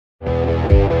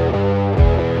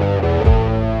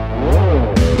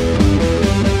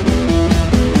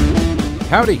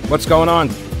Howdy, what's going on?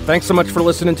 Thanks so much for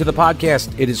listening to the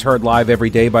podcast. It is heard live every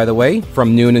day, by the way,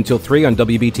 from noon until 3 on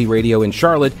WBT Radio in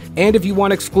Charlotte. And if you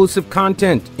want exclusive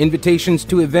content, invitations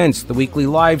to events, the weekly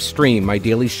live stream, my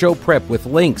daily show prep with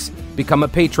links, become a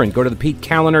patron. Go to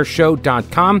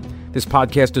thePeteKallinerShow.com. This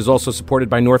podcast is also supported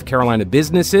by North Carolina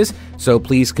businesses, so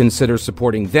please consider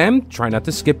supporting them. Try not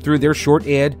to skip through their short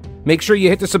ad. Make sure you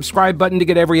hit the subscribe button to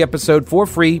get every episode for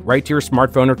free right to your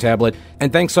smartphone or tablet.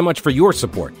 And thanks so much for your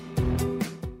support.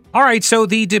 All right, so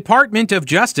the Department of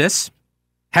Justice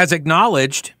has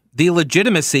acknowledged the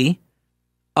legitimacy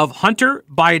of Hunter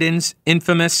Biden's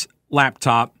infamous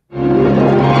laptop.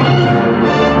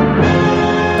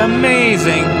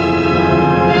 Amazing.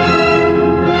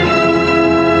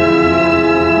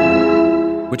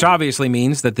 Which obviously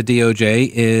means that the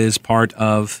DOJ is part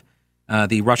of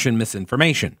the Russian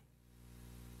misinformation.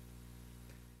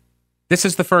 This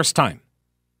is the first time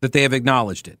that they have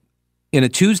acknowledged it. In a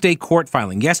Tuesday court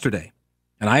filing yesterday,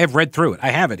 and I have read through it. I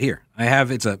have it here.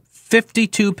 It's a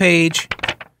 52-page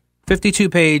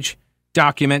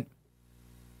document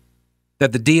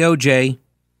that the DOJ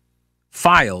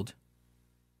filed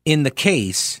in the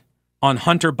case on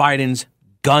Hunter Biden's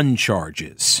gun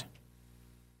charges.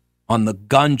 On the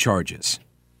gun charges.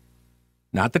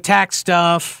 Not the tax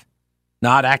stuff,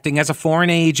 not acting as a foreign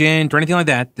agent or anything like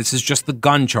that. This is just the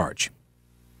gun charge.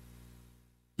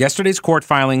 Yesterday's court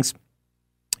filings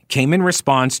came in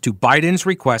response to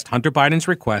Hunter Biden's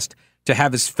request, to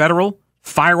have his federal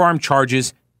firearm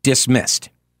charges dismissed.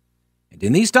 And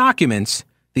in these documents,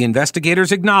 the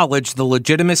investigators acknowledged the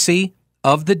legitimacy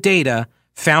of the data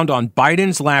found on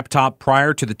Biden's laptop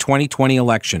prior to the 2020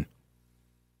 election.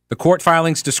 The court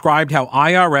filings described how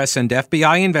IRS and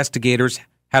FBI investigators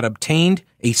had obtained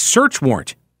a search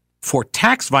warrant for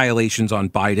tax violations on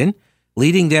Biden,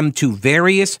 leading them to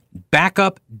various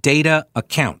backup data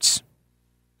accounts.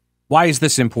 Why is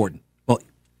this important? Well,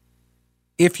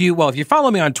 if you follow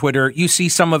me on Twitter, you see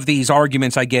some of these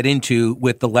arguments I get into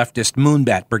with the leftist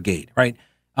Moonbat Brigade, right?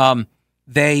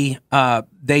 They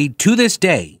to this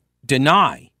day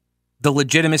deny the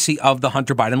legitimacy of the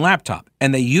Hunter Biden laptop,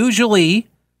 and they usually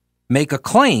make a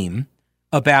claim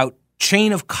about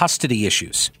chain of custody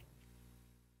issues.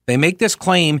 They make this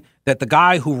claim that the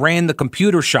guy who ran the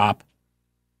computer shop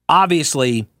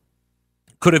obviously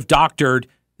could have doctored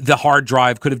the hard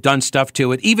drive, could have done stuff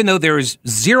to it, even though there is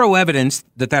zero evidence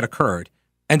that that occurred.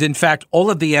 And in fact, all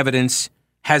of the evidence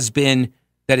has been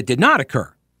that it did not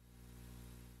occur.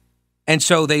 And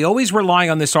so they always rely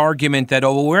on this argument that,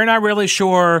 oh, well, we're not really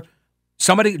sure.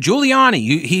 Somebody,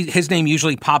 Giuliani, his name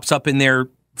usually pops up in their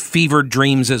fevered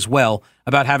dreams as well,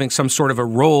 about having some sort of a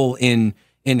role in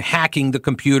hacking the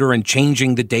computer and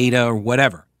changing the data or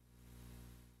whatever.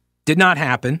 Did not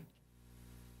happen.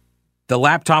 The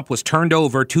laptop was turned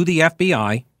over to the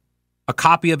FBI. A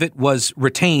copy of it was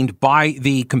retained by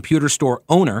the computer store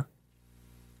owner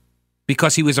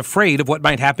because he was afraid of what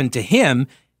might happen to him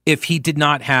if he did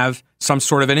not have some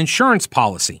sort of an insurance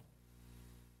policy.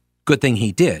 Good thing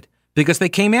he did, because they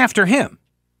came after him,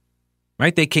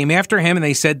 right? They came after him and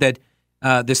they said that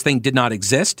this thing did not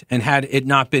exist, and had it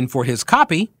not been for his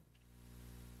copy,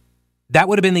 that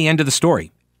would have been the end of the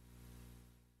story.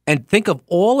 And think of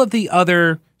all of the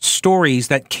other stories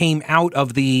that came out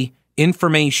of the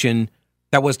information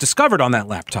that was discovered on that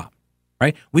laptop,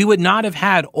 right? We would not have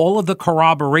had all of the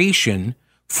corroboration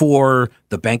for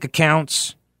the bank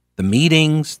accounts, the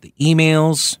meetings, the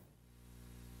emails,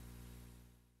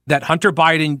 that Hunter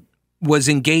Biden was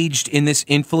engaged in this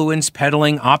influence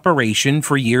peddling operation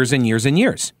for years and years and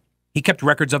years. He kept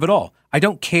records of it all. I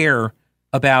don't care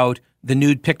about the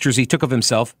nude pictures he took of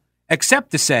himself,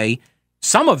 except to say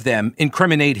some of them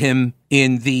incriminate him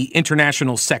in the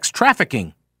international sex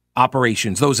trafficking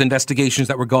operations, those investigations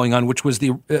that were going on, which was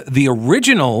the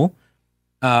original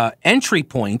entry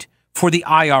point for the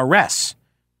IRS.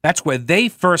 That's where they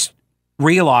first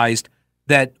realized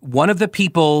that one of the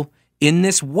people in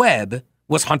this web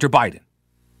was Hunter Biden,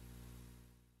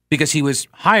 because he was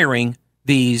hiring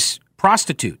these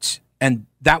prostitutes. And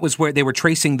that was where they were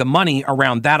tracing the money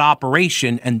around that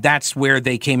operation. And that's where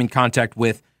they came in contact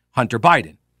with Hunter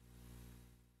Biden.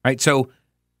 Right. So,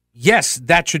 yes,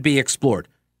 that should be explored.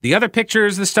 The other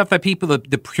pictures, the stuff that people,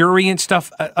 the prurient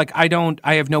stuff, I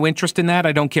have no interest in that.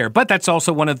 I don't care. But that's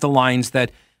also one of the lines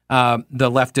that the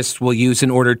leftists will use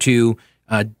in order to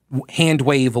hand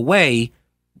wave away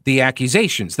the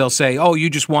accusations. They'll say, oh, you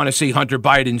just want to see Hunter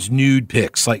Biden's nude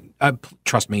pics. Like,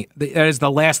 trust me, that is the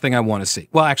last thing I want to see.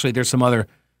 Well, actually, there are some other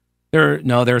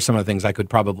things I could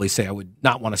probably say I would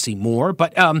not want to see more,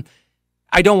 but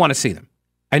I don't want to see them.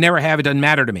 I never have. It doesn't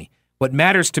matter to me. What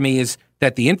matters to me is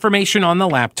that the information on the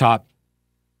laptop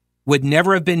would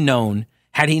never have been known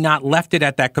had he not left it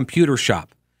at that computer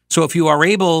shop. So if you are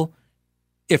able,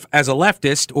 if as a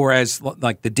leftist or as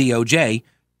like the DOJ,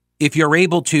 if you're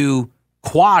able to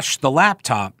quash the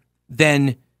laptop,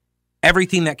 then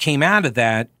everything that came out of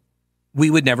that, we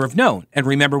would never have known. And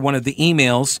remember, one of the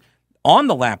emails on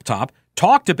the laptop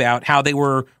talked about how they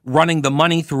were running the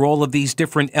money through all of these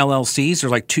different LLCs.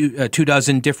 There's like two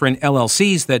dozen different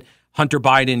LLCs that Hunter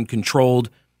Biden controlled,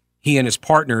 he and his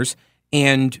partners.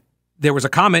 And there was a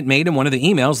comment made in one of the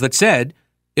emails that said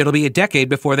it'll be a decade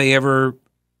before they ever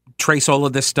trace all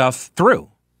of this stuff through.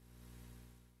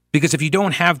 Because if you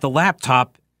don't have the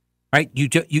laptop, right, you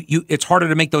it's harder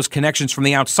to make those connections from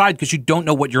the outside because you don't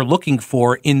know what you're looking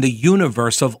for in the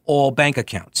universe of all bank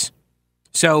accounts.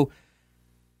 So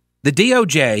the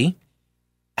DOJ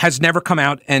has never come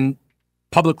out and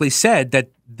publicly said that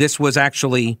this was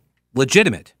actually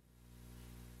legitimate.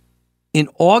 In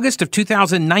August of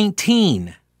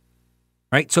 2019,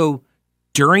 right, so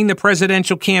during the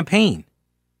presidential campaign,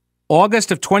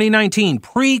 August of 2019,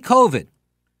 pre-COVID,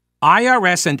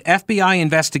 IRS and FBI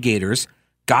investigators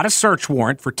got a search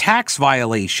warrant for tax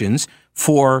violations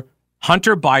for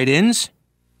Hunter Biden's,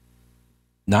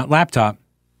 not laptop,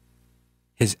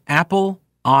 his Apple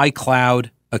iCloud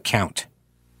account.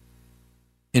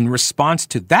 In response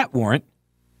to that warrant,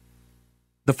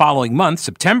 the following month,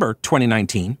 September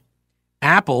 2019,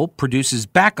 Apple produces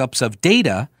backups of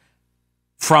data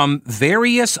from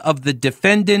various of the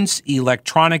defendant's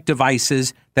electronic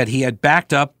devices that he had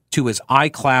backed up to his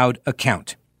iCloud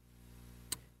account.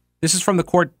 This is from the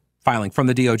court filing from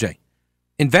the DOJ.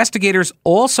 Investigators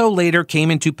also later came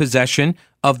into possession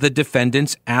of the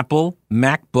defendant's Apple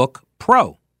MacBook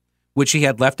Pro, which he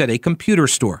had left at a computer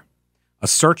store. A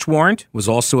search warrant was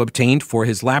also obtained for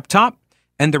his laptop,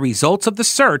 and the results of the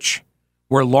search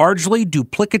were largely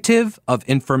duplicative of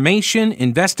information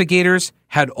investigators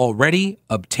had already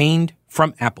obtained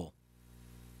from Apple.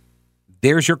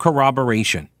 There's your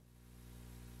corroboration.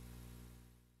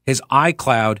 His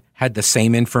iCloud had the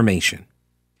same information.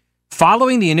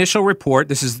 Following the initial report,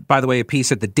 this is, by the way, a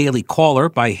piece at the Daily Caller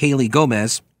by Haley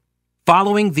Gomez.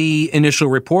 Following the initial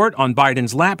report on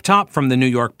Biden's laptop from the New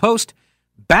York Post,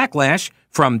 backlash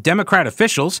from Democrat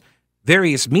officials,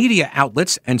 various media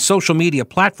outlets, and social media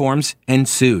platforms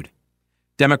ensued.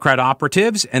 Democrat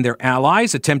operatives and their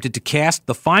allies attempted to cast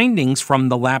the findings from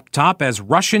the laptop as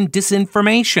Russian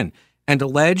disinformation and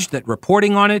alleged that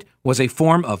reporting on it was a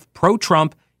form of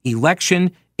pro-Trump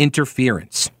election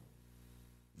interference.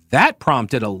 That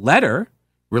prompted a letter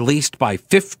released by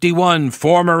 51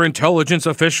 former intelligence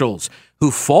officials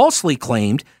who falsely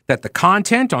claimed that the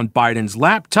content on Biden's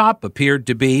laptop appeared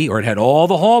to be, or it had all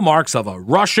the hallmarks of a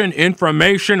Russian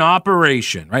information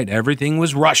operation, right? Everything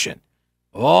was Russian.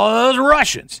 All those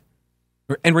Russians.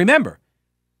 And remember,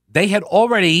 they had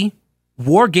already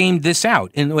war-gamed this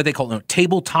out in what they call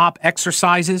tabletop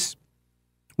exercises,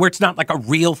 where it's not like a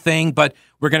real thing, but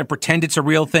we're going to pretend it's a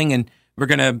real thing and we're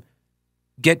going to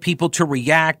get people to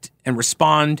react and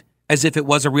respond as if it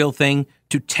was a real thing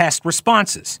to test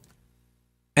responses.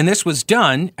 And this was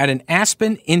done at an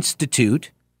Aspen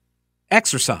Institute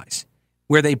exercise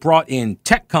where they brought in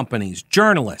tech companies,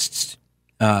 journalists,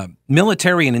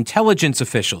 military and intelligence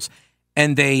officials,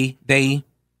 and they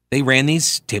ran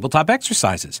these tabletop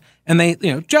exercises. And they,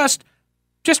 just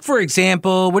for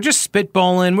example, we're just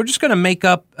spitballing. We're just going to make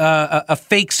up a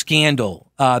fake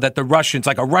scandal that the Russians,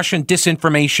 like a Russian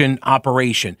disinformation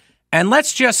operation. And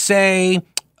let's just say,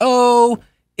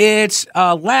 it's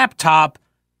a laptop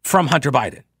from Hunter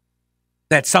Biden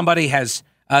that somebody has,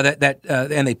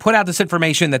 and they put out this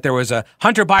information that there was a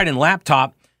Hunter Biden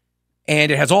laptop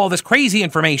and it has all this crazy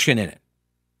information in it.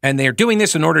 And they're doing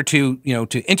this in order to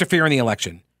interfere in the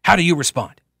election. How do you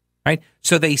respond? Right?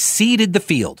 So they seeded the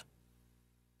field.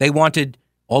 They wanted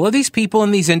all of these people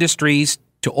in these industries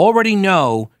to already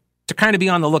know, to kind of be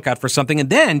on the lookout for something. And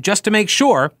then just to make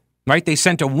sure, right, they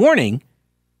sent a warning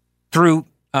through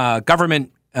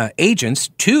government agents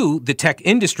to the tech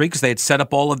industry because they had set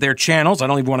up all of their channels. I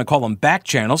don't even want to call them back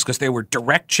channels because they were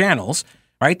direct channels,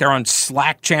 right? They're on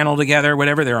Slack channel together,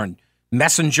 whatever. They're on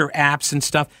messenger apps and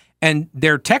stuff. And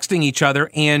they're texting each other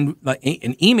and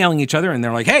emailing each other. And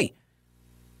they're like, hey,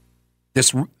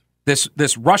 this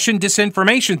Russian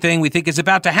disinformation thing we think is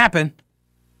about to happen.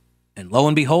 And lo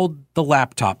and behold, the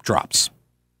laptop drops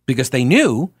because they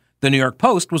knew the New York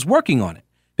Post was working on it,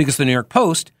 because the New York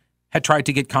Post had tried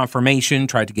to get confirmation,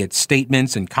 tried to get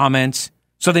statements and comments.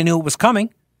 So they knew it was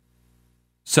coming.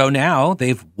 So now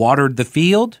they've watered the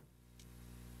field.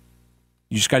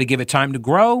 You just got to give it time to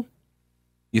grow.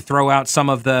 You throw out some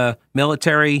of the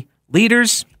military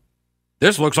leaders.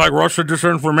 This looks like Russian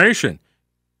disinformation.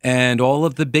 and all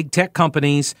of the big tech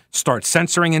companies start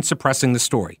censoring and suppressing the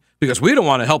story because we don't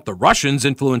want to help the Russians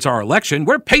influence our election.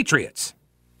 We're patriots.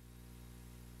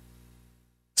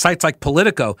 Sites like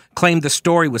Politico claimed the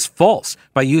story was false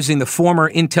by using the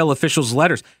former Intel official's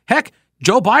letters. Heck,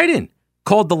 Joe Biden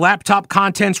called the laptop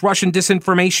contents Russian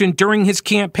disinformation during his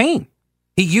campaign.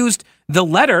 He used the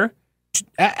letter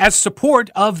as support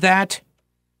of that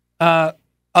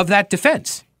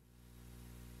defense.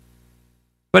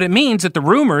 But it means that the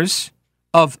rumors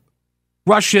of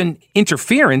Russian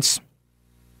interference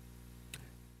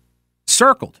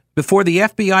circled before the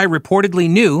FBI reportedly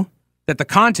knew that the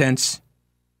contents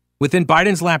within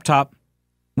Biden's laptop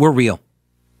were real.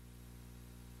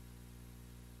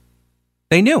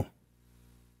 They knew.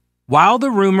 While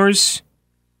the rumors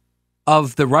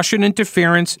of the Russian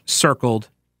interference circled,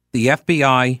 the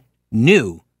FBI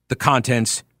knew the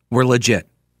contents were legit.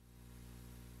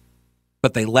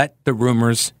 But they let the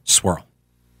rumors swirl.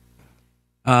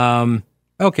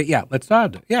 Okay, yeah, let's all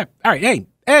right. Hey,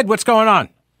 Ed, what's going on?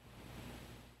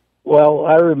 Well,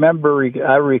 I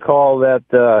recall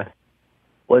that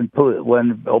when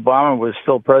Obama was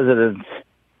still president,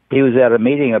 he was at a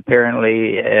meeting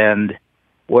apparently, and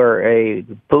where a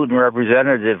Putin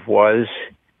representative was,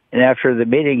 and after the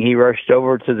meeting, he rushed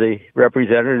over to the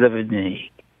representative and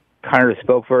he kind of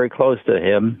spoke very close to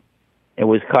him, and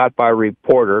was caught by a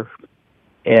reporter.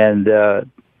 And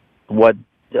what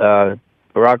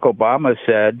Barack Obama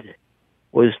said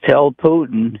was, "Tell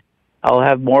Putin I'll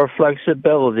have more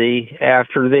flexibility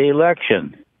after the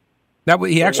election."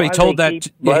 He actually told that.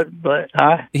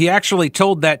 He actually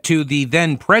told that to the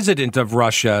then president of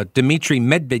Russia, Dmitry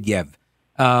Medvedev,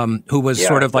 who was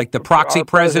sort of like the proxy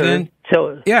president.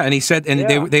 And he said,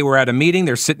 they were at a meeting.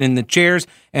 They're sitting in the chairs,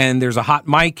 and there's a hot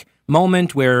mic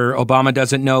moment where Obama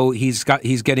doesn't know he's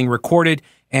getting recorded,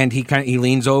 and he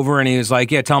leans over and he was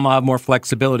like, "Yeah, tell him I'll have more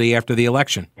flexibility after the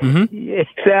election." Mm-hmm.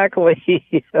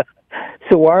 Exactly.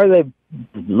 So why are they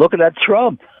looking at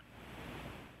Trump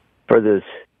for this?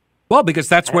 Well, because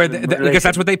that's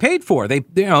that's what they paid for. They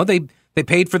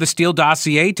paid for the Steele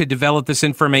dossier to develop this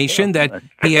information that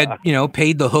he had,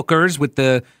 paid the hookers with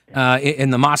the in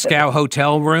the Moscow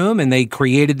hotel room, and they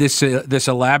created this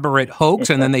elaborate hoax,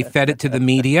 and then they fed it to the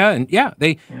media, and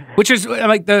which is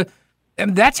like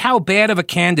that's how bad of a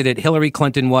candidate Hillary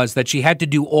Clinton was, that she had to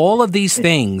do all of these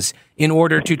things in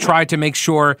order to try to make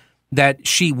sure that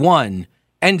she won.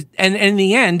 And in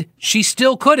the end, she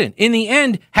still couldn't. In the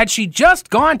end, had she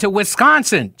just gone to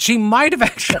Wisconsin, she might have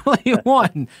actually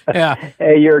won. Yeah.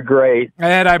 Hey, you're great.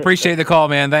 Ed, I appreciate the call,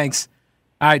 man. Thanks.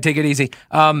 All right, take it easy.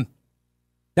 No,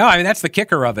 I mean, that's the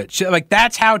kicker of it.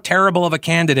 That's how terrible of a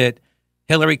candidate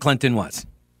Hillary Clinton was.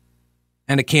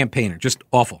 And a campaigner. Just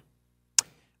awful.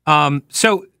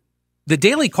 So the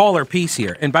Daily Caller piece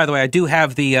here, and by the way, I do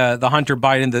have the Hunter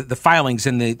Biden, the filings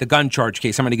in the gun charge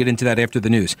case. I'm going to get into that after the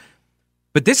news.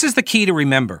 But this is the key to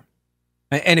remember.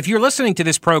 And if you're listening to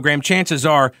this program, chances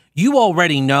are you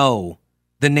already know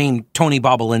the name Tony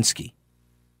Bobulinski.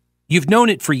 You've known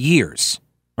it for years,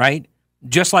 right?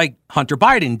 Just like Hunter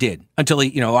Biden did until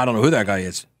he, I don't know who that guy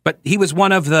is. But he was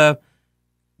one of the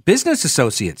business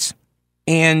associates.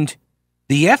 And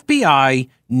the FBI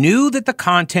knew that the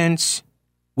contents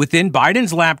within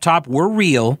Biden's laptop were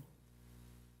real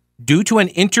due to an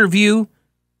interview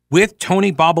with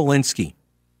Tony Bobulinski.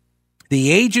 The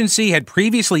agency had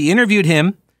previously interviewed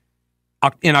him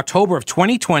in October of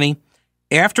 2020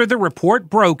 after the report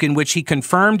broke in which he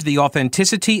confirmed the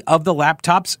authenticity of the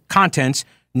laptop's contents,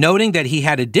 noting that he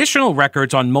had additional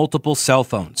records on multiple cell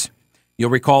phones.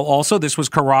 You'll recall also this was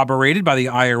corroborated by the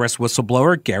IRS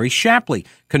whistleblower Gary Shapley,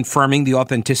 confirming the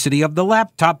authenticity of the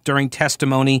laptop during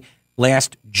testimony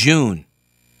last June.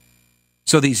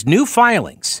 So these new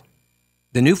filings,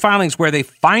 where they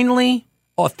finally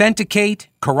authenticate,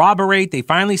 corroborate, they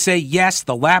finally say, yes,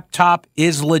 the laptop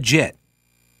is legit.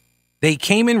 They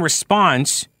came in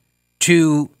response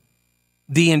to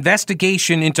the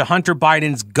investigation into Hunter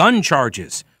Biden's gun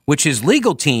charges, which his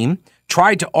legal team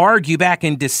tried to argue back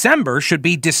in December should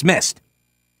be dismissed.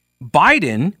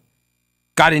 Biden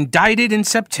got indicted in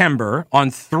September on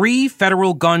 3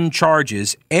 federal gun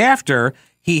charges after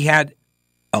he had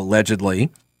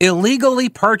allegedly illegally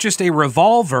purchased a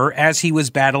revolver as he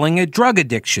was battling a drug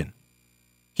addiction.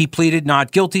 He pleaded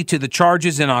not guilty to the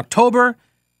charges in October,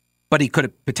 but he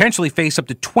could potentially face up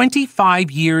to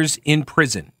 25 years in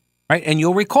prison, right? And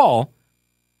you'll recall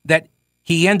that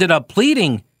he ended up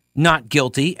pleading not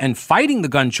guilty and fighting the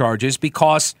gun charges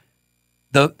because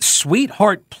the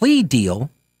sweetheart plea deal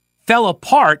fell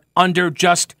apart under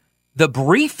just the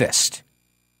briefest,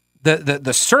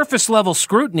 the surface level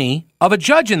scrutiny of a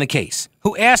judge in the case,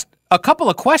 who asked a couple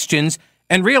of questions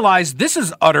and realized this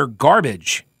is utter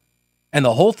garbage. And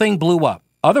the whole thing blew up.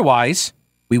 Otherwise,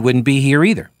 we wouldn't be here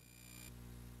either.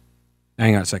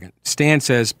 Hang on a second. Stan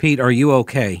says, Pete, are you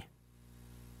okay?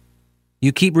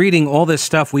 You keep reading all this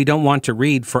stuff we don't want to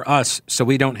read for us, so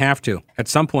we don't have to. At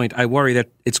some point, I worry that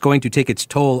it's going to take its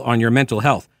toll on your mental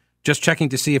health. Just checking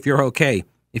to see if you're okay.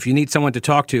 If you need someone to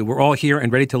talk to, we're all here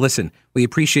and ready to listen. We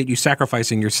appreciate you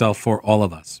sacrificing yourself for all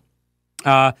of us.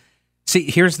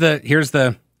 See, here's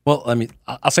the. Well,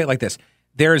 I'll say it like this.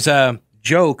 There's a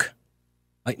joke,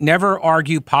 like never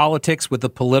argue politics with a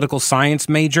political science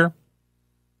major,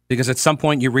 because at some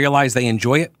point you realize they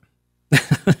enjoy it.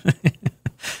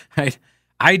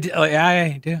 I do.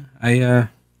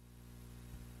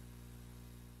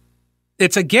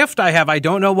 It's a gift I have. I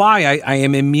don't know why. I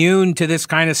am immune to this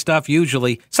kind of stuff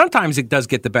usually. Sometimes it does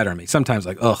get the better of me. Sometimes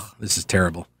like, ugh, this is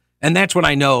terrible. And that's when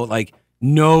I know, like,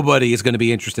 nobody is going to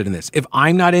be interested in this. If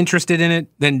I'm not interested in it,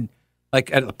 then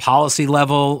like at the policy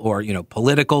level or,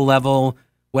 political level,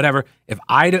 whatever, if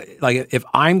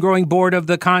I'm growing bored of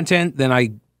the content, then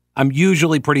I'm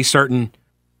usually pretty certain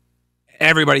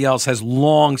everybody else has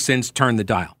long since turned the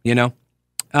dial, Bill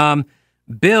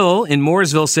in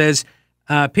Mooresville says,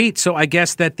 Pete, so I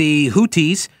guess that the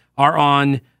Houthis are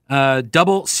on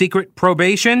double secret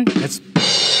probation.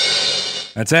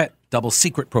 That's it. Double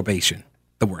secret probation.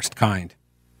 The worst kind.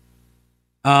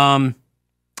 All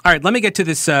right, let me get to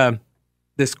this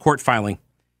court filing.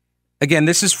 Again,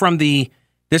 this is the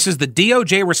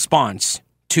DOJ response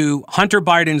to Hunter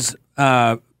Biden's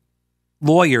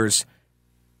lawyers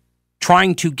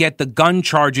trying to get the gun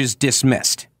charges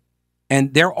dismissed.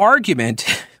 And their argument,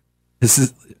 this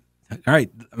is, all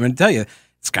right, I'm going to tell you,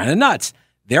 it's kind of nuts.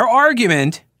 Their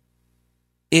argument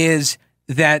is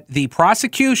that the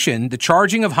prosecution, the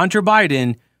charging of Hunter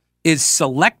Biden, is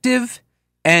selective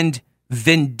and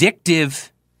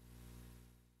vindictive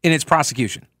in its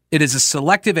prosecution. It is a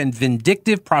selective and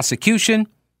vindictive prosecution,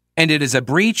 and it is a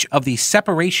breach of the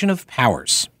separation of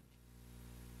powers.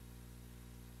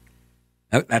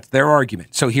 That's their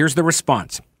argument. So here's the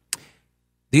response.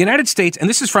 The United States, and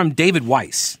this is from David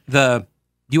Weiss, the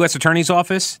U.S. Attorney's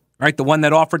Office, right? The one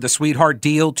that offered the sweetheart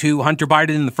deal to Hunter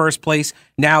Biden in the first place.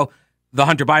 Now, the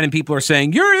Hunter Biden people are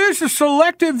saying, it's a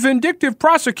selective, vindictive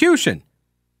prosecution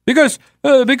because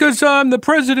I'm the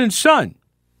president's son.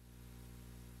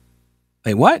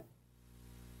 Wait, what?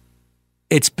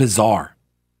 It's bizarre.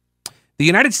 The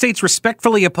United States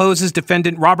respectfully opposes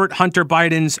defendant Robert Hunter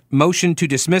Biden's motion to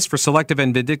dismiss for selective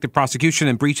and vindictive prosecution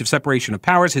and breach of separation of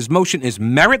powers. His motion is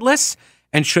meritless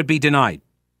and should be denied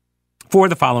for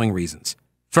the following reasons.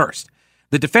 First,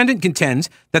 the defendant contends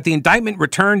that the indictment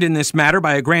returned in this matter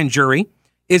by a grand jury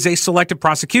is a selective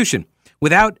prosecution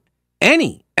without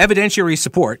any evidentiary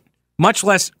support, much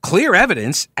less clear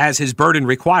evidence as his burden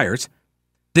requires.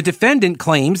 The defendant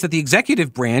claims that the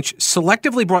executive branch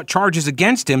selectively brought charges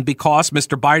against him because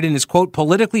Mr. Biden is, quote,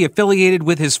 politically affiliated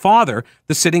with his father,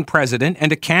 the sitting president,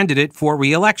 and a candidate for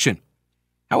re-election.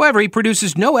 However, he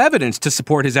produces no evidence to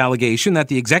support his allegation that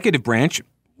the executive branch,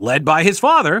 led by his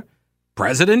father,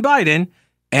 President Biden,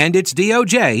 and its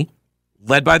DOJ,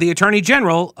 led by the Attorney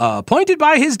General, appointed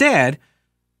by his dad,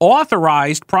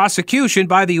 authorized prosecution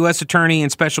by the U.S. Attorney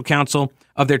and Special Counsel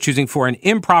of their choosing for an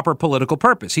improper political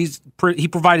purpose. He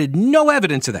provided no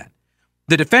evidence of that.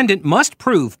 The defendant must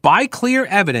prove by clear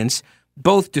evidence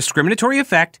both discriminatory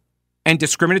effect and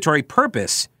discriminatory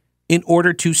purpose in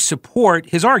order to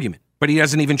support his argument, but he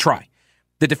doesn't even try.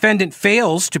 The defendant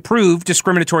fails to prove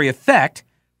discriminatory effect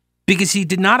because he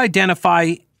did not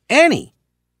identify any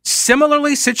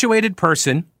similarly situated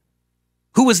person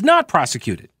who was not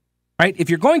prosecuted. Right?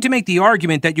 If you're going to make the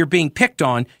argument that you're being picked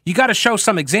on, you got to show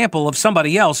some example of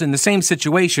somebody else in the same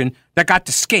situation that got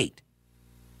to skate.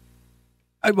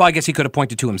 Well, I guess he could have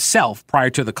pointed to himself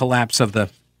prior to the collapse of the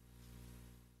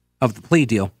plea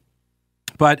deal.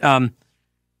 But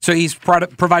so he's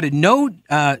provided no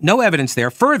evidence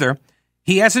there. Further,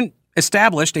 he hasn't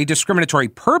established a discriminatory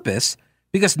purpose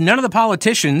because none of the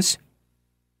politicians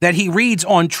that he reads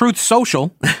on Truth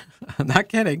Social, I'm not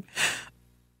kidding,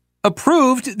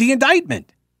 approved the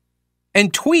indictment.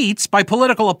 And tweets by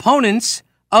political opponents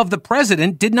of the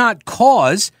president did not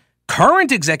cause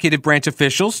current executive branch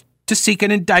officials to seek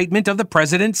an indictment of the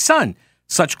president's son.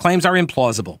 Such claims are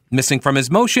implausible. Missing from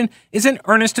his motion is an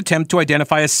earnest attempt to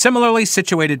identify a similarly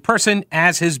situated person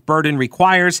as his burden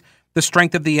requires. The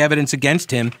strength of the evidence against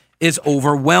him is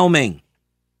overwhelming.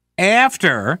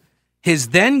 After his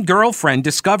then-girlfriend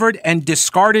discovered and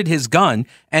discarded his gun,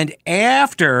 and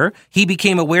after he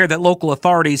became aware that local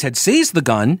authorities had seized the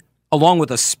gun, along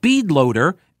with a speed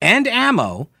loader and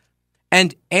ammo,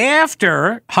 And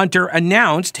after Hunter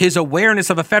announced his awareness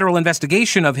of a federal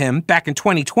investigation of him back in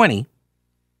 2020,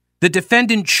 the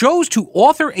defendant chose to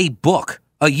author a book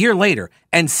a year later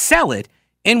and sell it,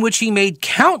 in which he made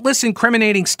countless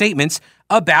incriminating statements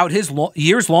about his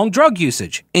years-long drug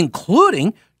usage,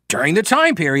 including during the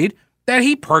time period that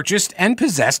he purchased and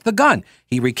possessed the gun.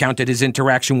 He recounted his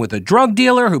interaction with a drug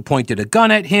dealer who pointed a gun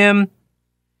at him,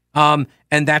 and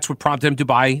that's what prompted him to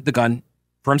buy the gun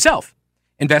for himself.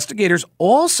 Investigators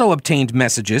also obtained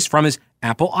messages from his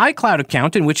Apple iCloud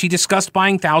account in which he discussed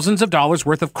buying thousands of dollars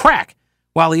worth of crack,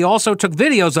 while he also took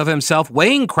videos of himself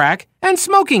weighing crack and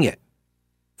smoking it.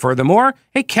 Furthermore,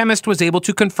 a chemist was able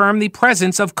to confirm the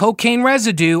presence of cocaine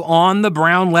residue on the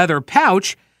brown leather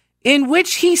pouch in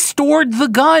which he stored the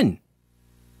gun.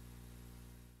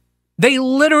 They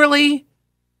literally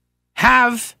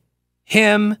have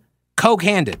him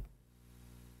coke-handed.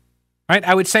 Right?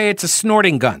 I would say it's a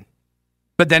snorting gun.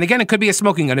 But then again, it could be a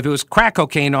smoking gun. If it was crack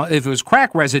cocaine, if it was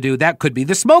crack residue, that could be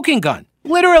the smoking gun.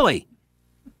 Literally.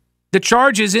 The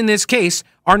charges in this case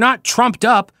are not trumped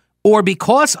up or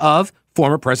because of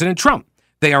former President Trump.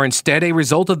 They are instead a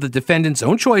result of the defendant's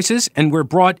own choices and were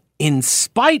brought in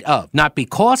spite of, not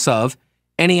because of,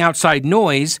 any outside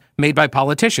noise made by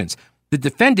politicians. The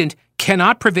defendant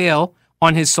cannot prevail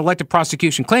on his selective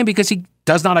prosecution claim because he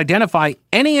does not identify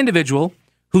any individual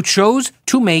who chose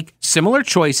to make similar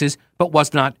choices but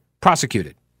was not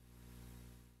prosecuted.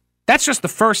 That's just the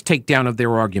first takedown of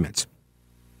their arguments.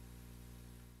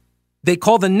 They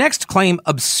call the next claim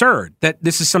absurd, that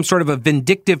this is some sort of a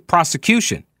vindictive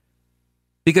prosecution,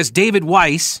 because David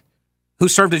Weiss, who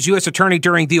served as U.S. attorney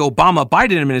during the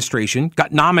Obama-Biden administration,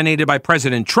 got nominated by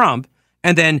President Trump,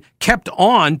 and then kept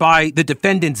on by the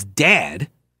defendant's dad,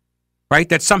 right?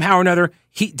 That somehow or another,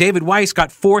 David Weiss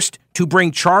got forced to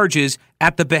bring charges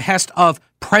at the behest of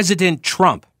President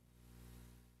Trump.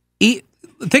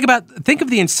 Think of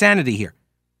the insanity here,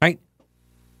 right?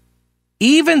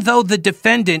 Even though the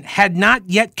defendant had not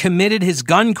yet committed his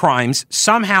gun crimes,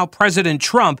 somehow President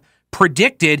Trump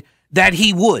predicted that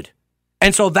he would.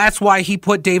 And so that's why he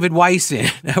put David Weiss in,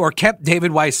 or kept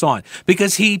David Weiss on,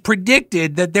 because he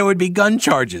predicted that there would be gun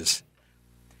charges.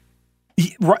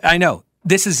 I know.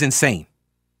 This is insane.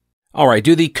 All right.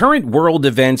 Do the current world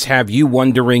events have you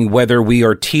wondering whether we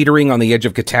are teetering on the edge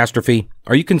of catastrophe?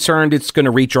 Are you concerned it's going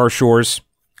to reach our shores?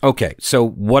 Okay, so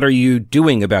what are you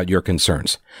doing about your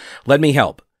concerns? Let me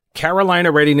help.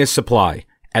 Carolina Readiness Supply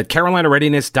at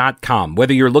carolinareadiness.com.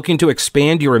 Whether you're looking to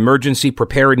expand your emergency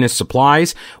preparedness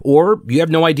supplies or you have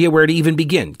no idea where to even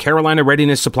begin, Carolina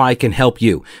Readiness Supply can help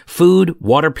you. Food,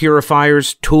 water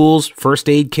purifiers, tools, first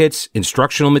aid kits,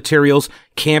 instructional materials,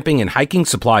 camping and hiking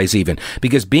supplies even,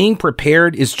 because being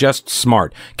prepared is just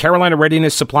smart. Carolina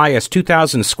Readiness Supply has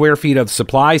 2,000 square feet of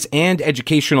supplies and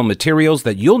educational materials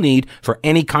that you'll need for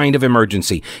any kind of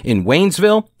emergency. In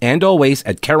Waynesville and always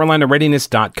at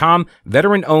carolinareadiness.com,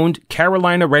 veteran-owned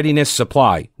Carolina Readiness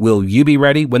Supply. Will you be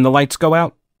ready when the lights go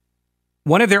out?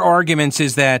 One of their arguments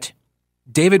is that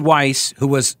David Weiss, who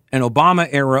was an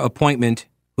Obama-era appointment,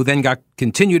 who then got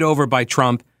continued over by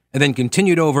Trump and then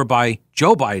continued over by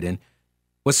Joe Biden,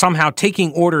 was somehow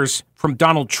taking orders from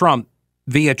Donald Trump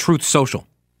via Truth Social.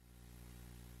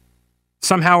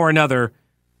 Somehow or another,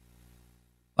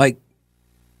 like,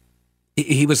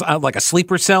 he was like a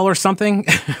sleeper cell or something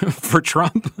for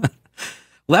Trump.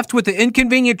 Left with the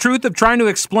inconvenient truth of trying to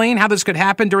explain how this could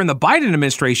happen during the Biden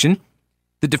administration,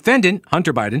 the defendant,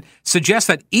 Hunter Biden, suggests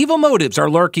that evil motives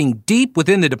are lurking deep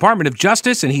within the Department of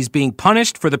Justice and he's being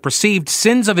punished for the perceived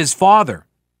sins of his father.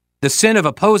 The sin of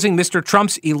opposing Mr.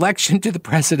 Trump's election to the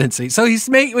presidency. So he's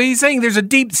saying there's a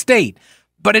deep state,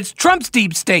 but it's Trump's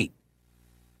deep state.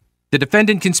 The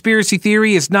defendant conspiracy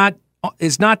theory is not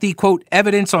the, quote,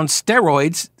 evidence on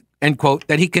steroids, end quote,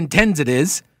 that he contends it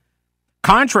is.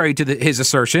 Contrary to his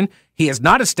assertion, he has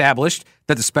not established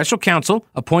that the special counsel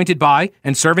appointed by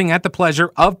and serving at the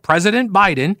pleasure of President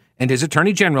Biden and his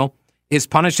attorney general is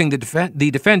punishing the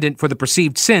defendant for the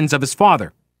perceived sins of his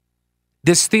father.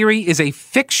 This theory is a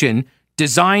fiction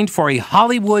designed for a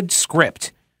Hollywood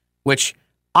script, which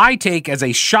I take as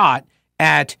a shot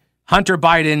at Hunter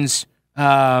Biden's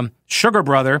sugar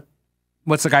brother.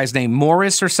 What's the guy's name?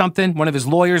 Morris or something? One of his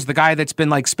lawyers, the guy that's been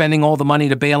like spending all the money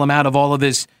to bail him out of all of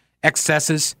his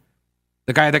excesses.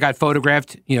 The guy that got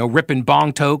photographed, ripping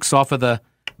bong tokes off of the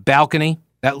balcony.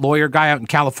 That lawyer guy out in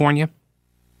California.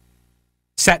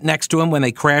 Sat next to him when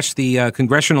they crashed the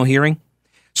congressional hearing.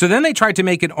 So then they tried to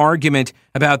make an argument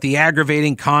about the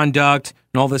aggravating conduct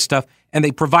and all this stuff, and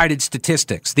they provided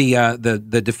statistics.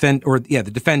 The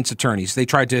defense attorneys, they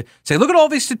tried to say, look at all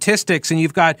these statistics, and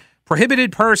you've got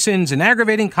prohibited persons and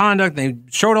aggravating conduct. They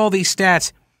showed all these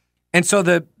stats. And so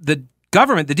the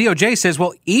government, the DOJ says,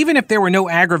 well, even if there were no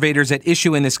aggravators at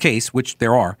issue in this case, which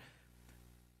there are,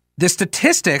 the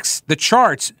statistics, the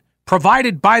charts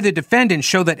provided by the defendant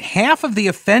show that half of the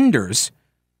offenders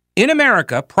in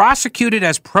America prosecuted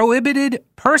as prohibited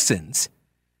persons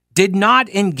did not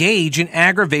engage in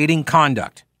aggravating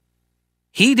conduct.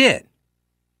 He did.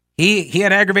 He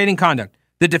had aggravating conduct.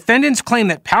 The defendant's claim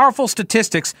that powerful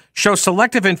statistics show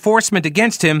selective enforcement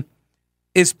against him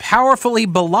is powerfully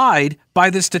belied by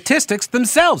the statistics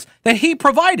themselves that he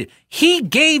provided. He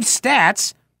gave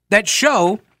stats that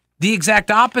show the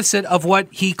exact opposite of what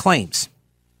he claims.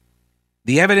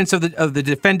 The evidence of the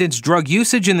defendant's drug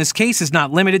usage in this case is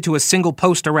not limited to a single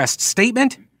post-arrest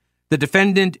statement. The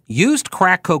defendant used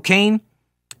crack cocaine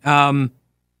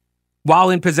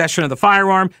while in possession of the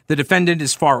firearm. The defendant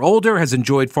is far older, has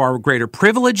enjoyed far greater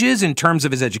privileges in terms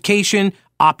of his education,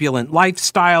 opulent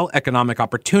lifestyle, economic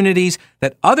opportunities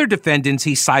that other defendants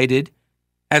he cited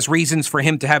as reasons for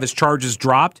him to have his charges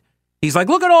dropped. He's like,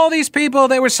 look at all these people.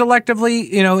 They were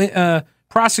selectively,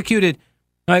 prosecuted.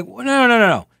 Like,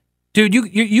 no. Dude,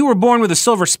 you were born with a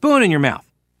silver spoon in your mouth.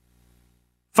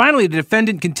 Finally, the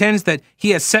defendant contends that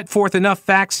he has set forth enough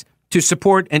facts to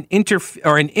support an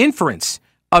inference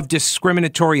of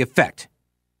discriminatory effect.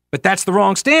 But that's the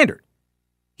wrong standard.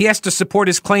 He has to support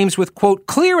his claims with, quote,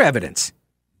 clear evidence.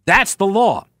 That's the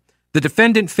law. The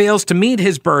defendant fails to meet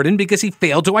his burden because he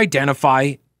failed to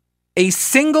identify a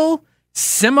single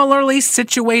similarly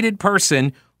situated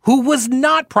person who was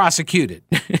not prosecuted.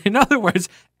 In other words,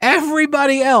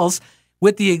 everybody else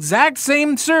with the exact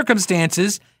same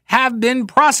circumstances have been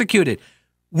prosecuted,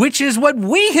 which is what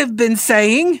we have been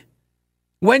saying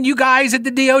when you guys at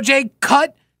the DOJ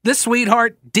cut the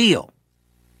sweetheart deal.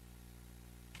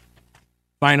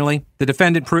 Finally, the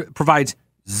defendant provides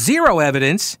zero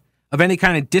evidence of any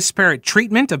kind of disparate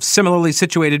treatment of similarly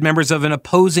situated members of an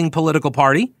opposing political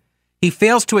party. He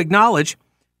fails to acknowledge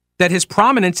that his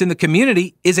prominence in the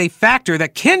community is a factor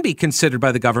that can be considered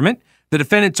by the government. The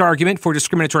defendant's argument for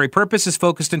discriminatory purpose is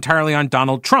focused entirely on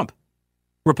Donald Trump,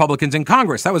 Republicans in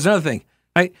Congress. That was another thing,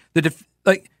 right?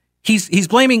 He's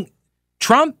blaming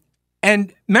Trump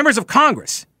and members of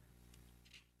Congress.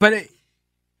 But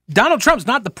Donald Trump's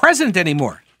not the president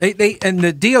anymore. And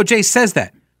the DOJ says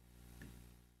that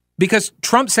because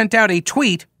Trump sent out a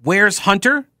tweet, "Where's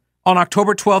Hunter?" on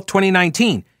October 12th,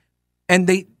 2019.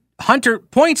 And Hunter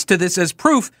points to this as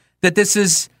proof that this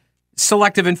is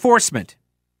selective enforcement,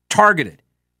 targeted.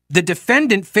 The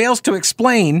defendant fails to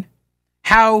explain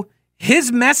how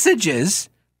his messages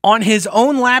on his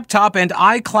own laptop and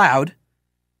iCloud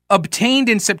obtained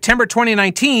in September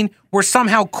 2019 were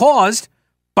somehow caused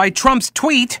by Trump's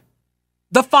tweet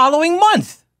the following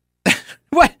month.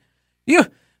 What?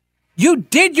 You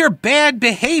did your bad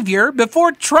behavior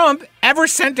before Trump ever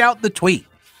sent out the tweet.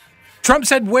 Trump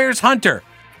said, "Where's Hunter?"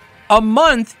 a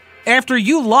month after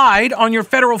you lied on your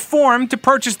federal form to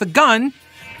purchase the gun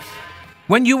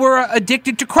when you were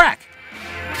addicted to crack.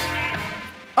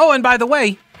 Oh, and by the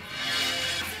way,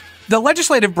 the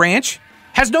legislative branch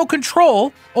has no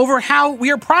control over how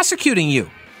we are prosecuting you.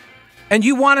 And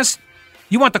you want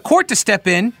the court to step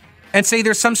in and say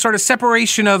there's some sort of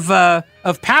separation of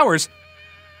powers,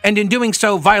 and in doing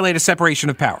so, violate a separation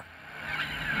of power.